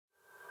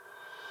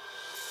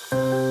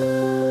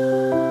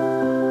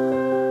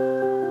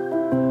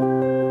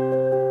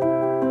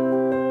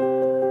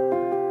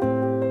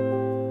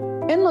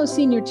Enloe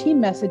Senior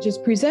Team Message is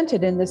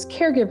presented in this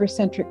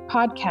caregiver-centric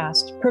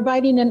podcast,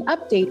 providing an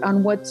update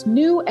on what's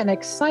new and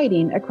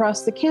exciting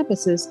across the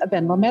campuses of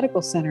Enloe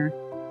Medical Center.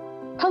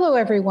 Hello,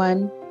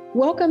 everyone.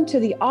 Welcome to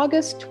the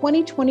August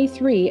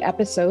 2023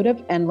 episode of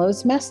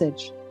Enloe's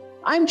Message.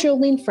 I'm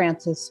Jolene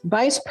Francis,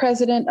 Vice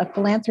President of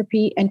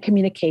Philanthropy and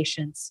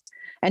Communications.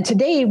 And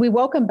today we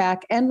welcome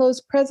back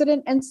Enloe's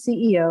President and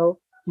CEO,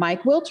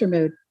 Mike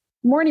Wiltermood.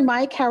 Morning,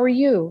 Mike. How are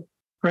you?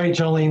 Great,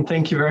 Jolene.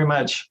 Thank you very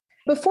much.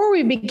 Before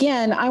we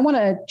begin, I want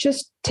to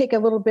just take a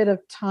little bit of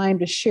time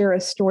to share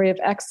a story of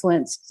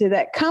excellence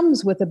that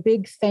comes with a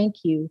big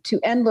thank you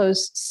to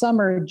Enloe's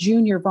summer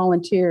junior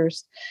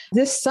volunteers.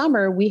 This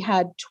summer, we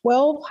had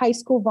 12 high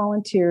school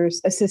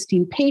volunteers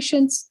assisting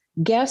patients,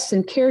 guests,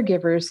 and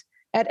caregivers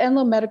at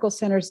Enloe Medical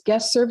Center's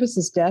guest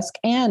services desk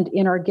and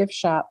in our gift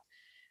shop.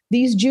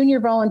 These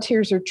junior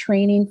volunteers are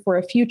training for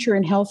a future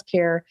in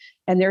healthcare,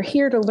 and they're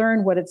here to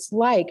learn what it's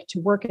like to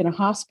work in a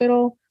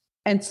hospital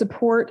and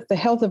support the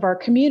health of our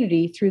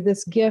community through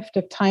this gift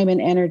of time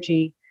and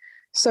energy.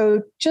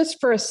 So just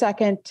for a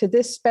second, to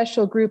this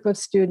special group of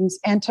students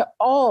and to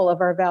all of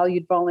our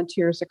valued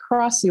volunteers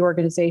across the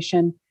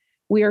organization,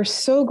 we are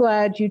so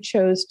glad you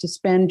chose to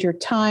spend your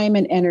time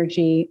and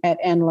energy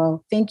at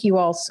Enloe. Thank you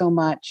all so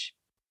much.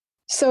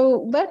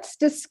 So let's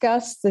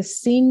discuss the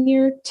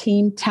Senior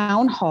Team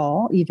Town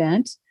Hall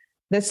event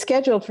that's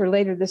scheduled for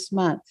later this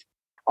month.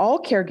 All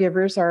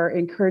caregivers are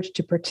encouraged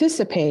to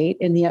participate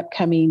in the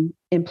upcoming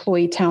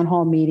employee town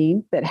hall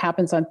meeting that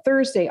happens on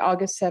Thursday,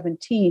 August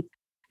 17th.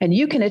 And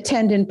you can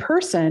attend in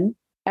person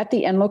at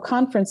the Enloe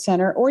Conference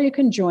Center, or you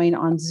can join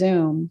on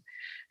Zoom.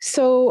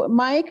 So,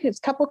 Mike, it's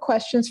a couple of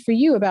questions for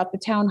you about the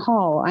town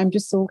hall. I'm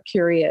just a little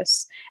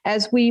curious.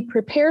 As we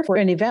prepare for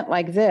an event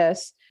like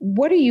this,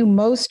 what are you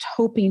most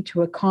hoping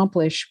to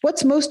accomplish?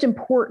 What's most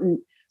important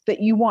that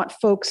you want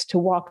folks to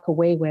walk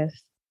away with?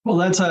 Well,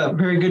 that's a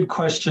very good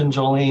question,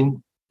 Jolene.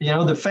 You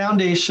know, the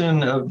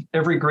foundation of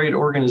every great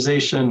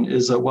organization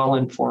is a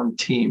well-informed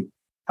team.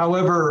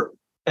 However,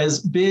 as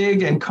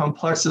big and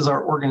complex as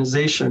our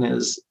organization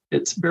is,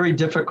 it's very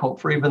difficult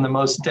for even the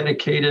most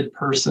dedicated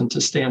person to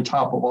stay on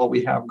top of all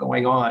we have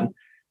going on.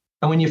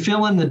 And when you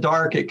feel in the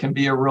dark, it can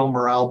be a real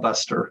morale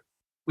buster.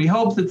 We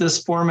hope that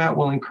this format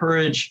will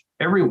encourage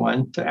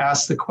everyone to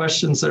ask the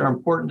questions that are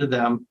important to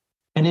them,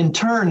 and in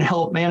turn,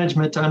 help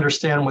management to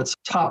understand what's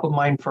top of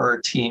mind for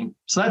our team.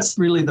 So that's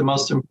really the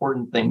most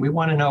important thing. We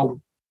want to know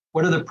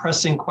what are the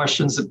pressing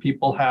questions that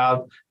people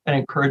have and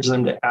encourage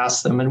them to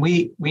ask them. And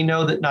we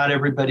know that not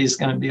everybody's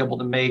going to be able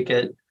to make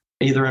it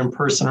either in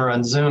person or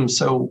on Zoom.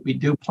 So we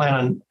do plan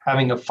on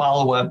having a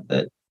follow-up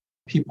that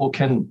people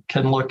can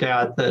look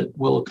at that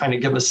will kind of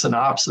give a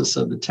synopsis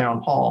of the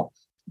town hall.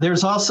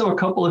 There's also a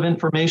couple of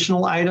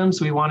informational items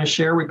we want to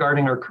share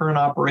regarding our current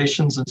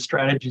operations and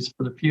strategies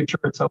for the future.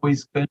 It's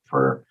always good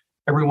for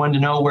everyone to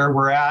know where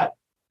we're at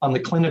on the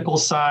clinical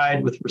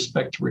side with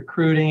respect to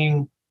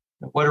recruiting.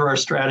 What are our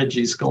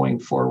strategies going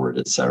forward,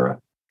 et cetera?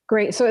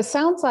 Great. So it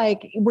sounds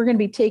like we're going to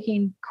be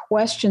taking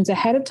questions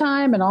ahead of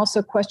time and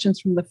also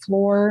questions from the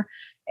floor.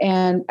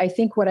 And I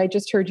think what I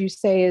just heard you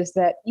say is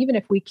that even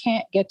if we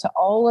can't get to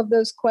all of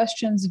those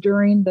questions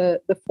during the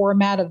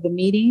format of the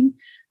meeting,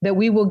 that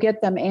we will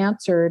get them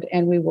answered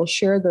and we will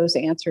share those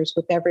answers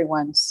with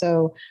everyone.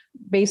 So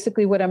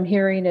basically what I'm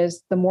hearing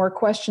is the more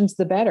questions,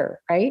 the better,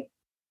 right?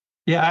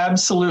 Yeah,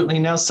 absolutely.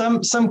 Now,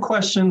 some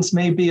questions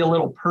may be a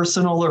little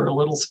personal or a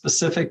little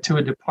specific to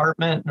a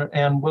department,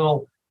 and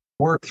we'll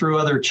work through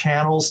other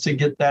channels to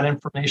get that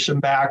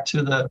information back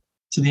to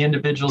the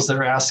individuals that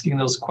are asking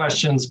those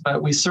questions.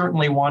 But we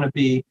certainly want to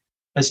be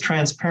as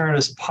transparent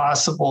as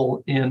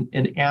possible in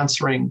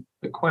answering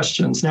the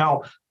questions.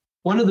 Now,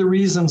 one of the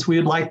reasons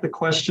we'd like the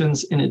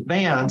questions in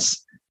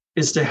advance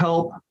is to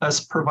help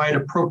us provide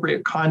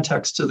appropriate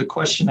context to the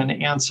question and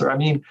answer. I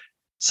mean,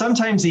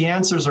 sometimes the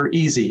answers are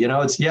easy, you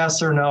know, it's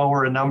yes or no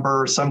or a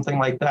number or something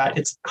like that.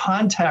 It's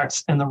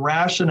context and the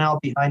rationale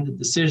behind the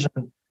decision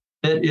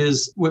that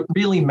is what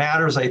really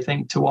matters, I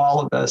think, to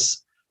all of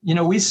us. You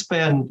know, we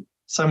spend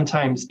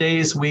sometimes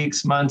days,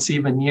 weeks, months,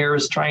 even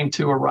years trying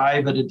to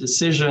arrive at a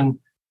decision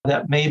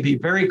that may be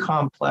very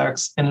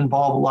complex and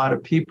involve a lot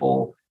of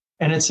people.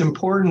 And it's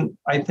important,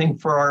 I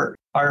think, for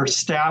our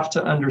staff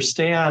to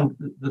understand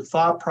the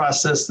thought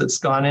process that's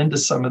gone into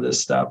some of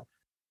this stuff.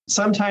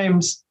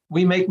 Sometimes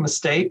we make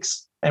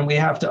mistakes and we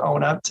have to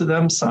own up to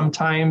them.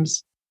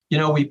 Sometimes, you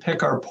know, we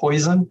pick our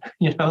poison,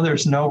 you know,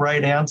 there's no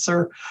right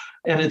answer.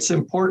 And it's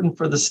important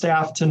for the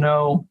staff to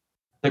know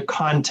the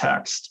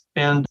context.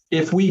 And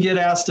if we get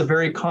asked a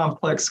very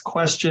complex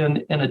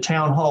question in a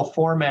town hall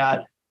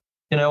format,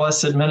 you know,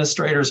 us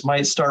administrators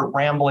might start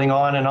rambling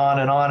on and on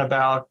and on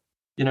about,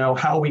 you know,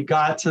 how we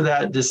got to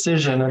that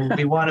decision. And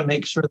we want to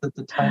make sure that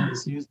the time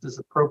is used as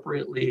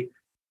appropriately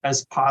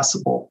as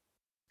possible.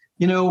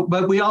 You know,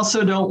 but we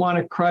also don't want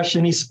to crush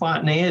any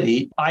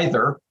spontaneity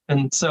either.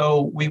 And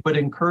so we would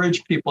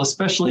encourage people,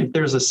 especially if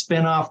there's a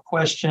spin-off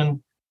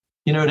question,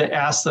 you know, to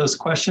ask those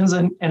questions.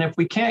 And if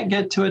we can't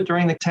get to it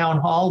during the town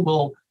hall,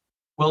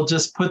 we'll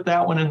just put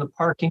that one in the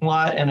parking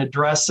lot and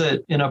address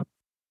it in a,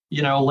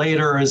 you know,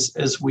 later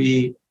as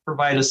we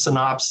provide a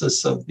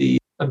synopsis of the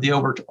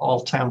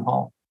overall town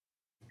hall.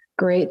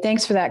 Great.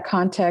 Thanks for that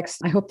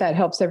context. I hope that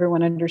helps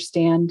everyone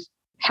understand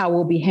how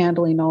we'll be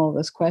handling all of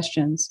those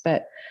questions.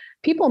 But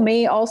people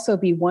may also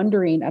be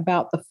wondering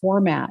about the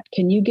format.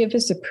 Can you give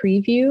us a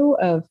preview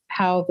of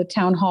how the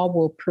town hall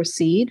will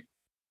proceed?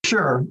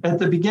 Sure. At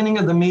the beginning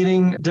of the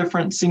meeting,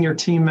 different senior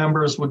team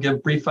members will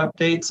give brief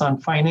updates on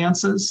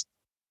finances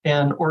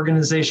and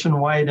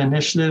organization-wide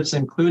initiatives,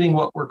 including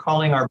what we're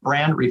calling our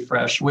brand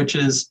refresh, which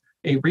is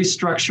a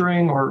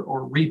restructuring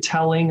or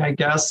retelling, I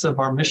guess, of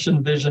our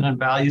mission, vision, and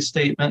value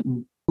statement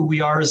and who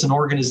we are as an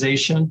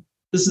organization.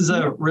 This is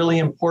a really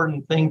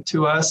important thing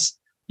to us.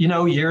 You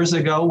know, years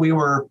ago, we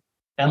were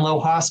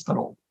Enloe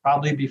Hospital.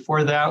 Probably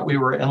before that, we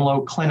were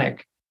Enloe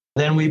Clinic.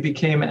 Then we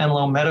became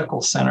Enloe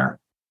Medical Center.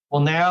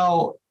 Well,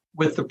 now,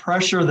 with the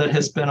pressure that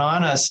has been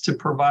on us to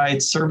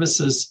provide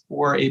services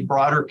for a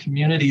broader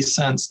community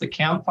since the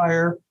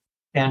campfire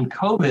and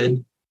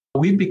COVID,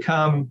 we've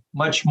become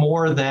much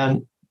more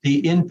than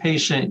the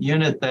inpatient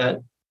unit,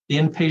 that the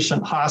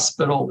inpatient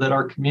hospital that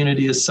our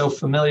community is so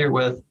familiar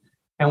with.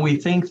 And we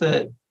think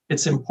that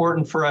it's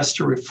important for us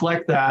to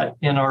reflect that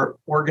in our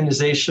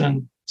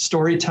organization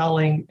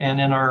storytelling and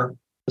in our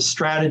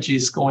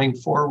strategies going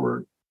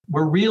forward.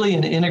 We're really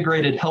an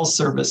integrated health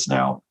service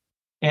now.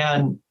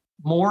 And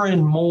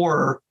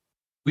more,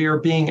 we are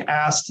being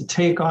asked to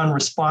take on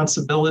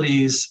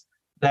responsibilities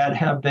that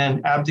have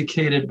been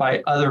abdicated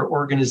by other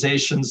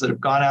organizations that have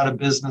gone out of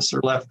business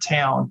or left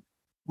town.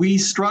 We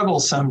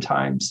struggle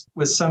sometimes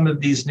with some of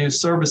these new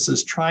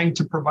services, trying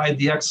to provide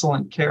the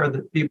excellent care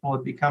that people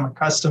have become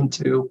accustomed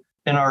to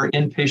in our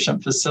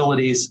inpatient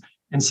facilities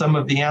and some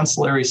of the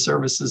ancillary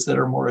services that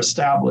are more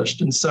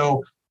established. And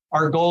so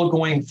our goal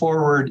going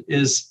forward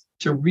is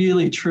to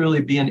really, truly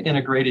be an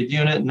integrated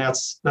unit, and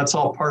that's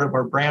all part of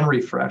our brand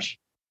refresh.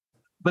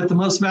 But the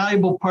most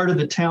valuable part of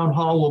the town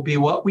hall will be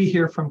what we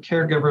hear from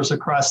caregivers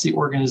across the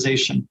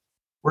organization.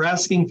 We're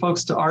asking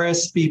folks to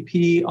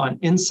RSVP on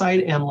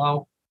Inside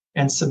Enloe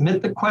and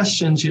submit the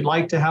questions you'd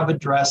like to have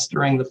addressed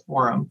during the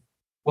forum.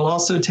 We'll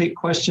also take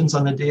questions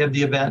on the day of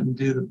the event and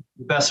do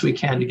the best we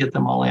can to get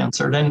them all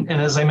answered. And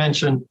as I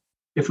mentioned,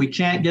 if we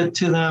can't get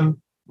to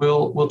them,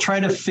 we'll try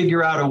to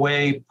figure out a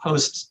way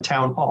post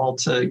town hall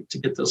to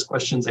get those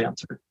questions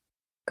answered.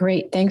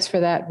 Great. Thanks for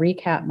that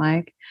recap,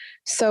 Mike.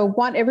 So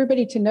want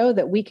everybody to know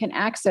that we can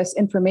access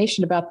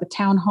information about the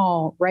town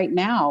hall right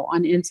now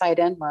on Inside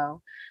Enloe.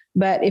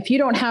 But if you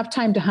don't have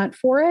time to hunt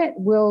for it,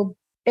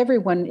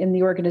 everyone in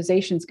the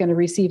organization is going to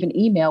receive an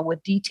email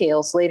with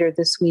details later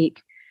this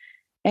week.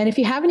 And if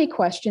you have any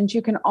questions,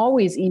 you can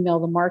always email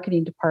the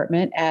marketing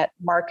department at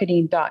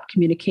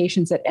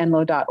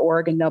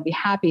marketing.communications@enloe.org, and they'll be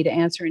happy to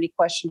answer any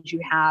questions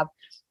you have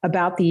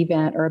about the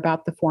event or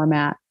about the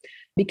format.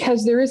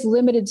 Because there is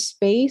limited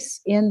space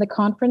in the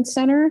conference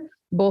center,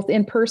 both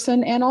in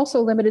person and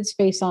also limited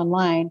space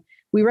online,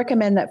 we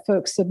recommend that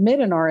folks submit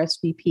an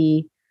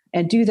RSVP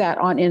and do that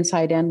on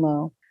Inside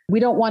Enloe. We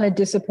don't want to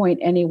disappoint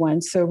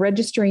anyone, so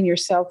registering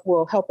yourself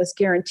will help us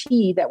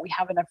guarantee that we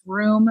have enough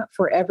room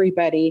for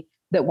everybody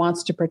that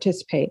wants to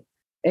participate,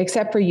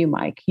 except for you,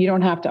 Mike. You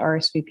don't have to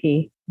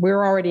RSVP.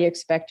 We're already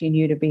expecting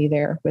you to be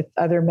there with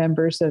other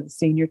members of the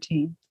senior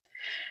team.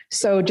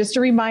 So just a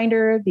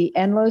reminder, the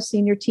Enloe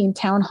Senior Team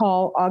Town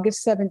Hall,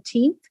 August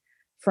 17th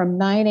from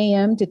 9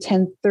 a.m. to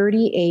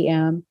 10:30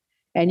 a.m.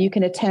 And you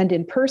can attend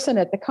in person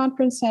at the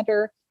conference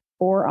center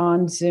or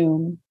on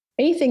Zoom.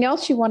 Anything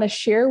else you want to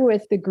share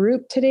with the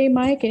group today,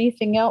 Mike?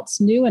 Anything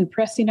else new and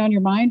pressing on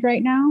your mind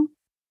right now?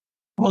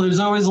 Well, there's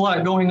always a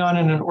lot going on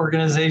in an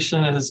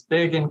organization as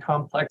big and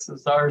complex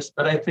as ours,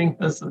 but I think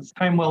this is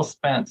time well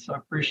spent. So I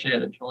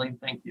appreciate it, Jolene.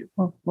 Thank you.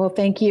 Well,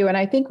 thank you. And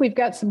I think we've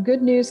got some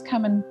good news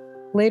coming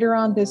later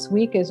on this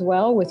week as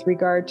well with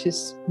regard to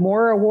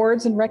more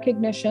awards and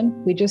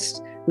recognition.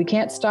 We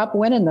can't stop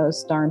winning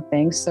those darn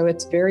things. So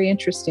it's very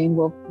interesting.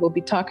 We'll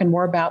be talking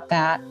more about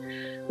that.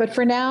 But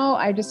for now,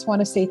 I just want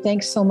to say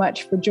thanks so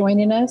much for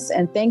joining us.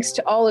 And thanks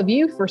to all of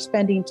you for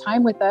spending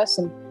time with us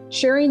and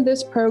sharing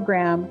this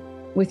program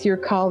with your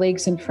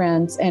colleagues and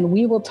friends. And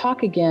we will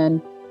talk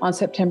again on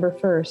September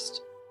 1st.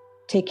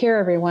 Take care,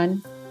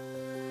 everyone.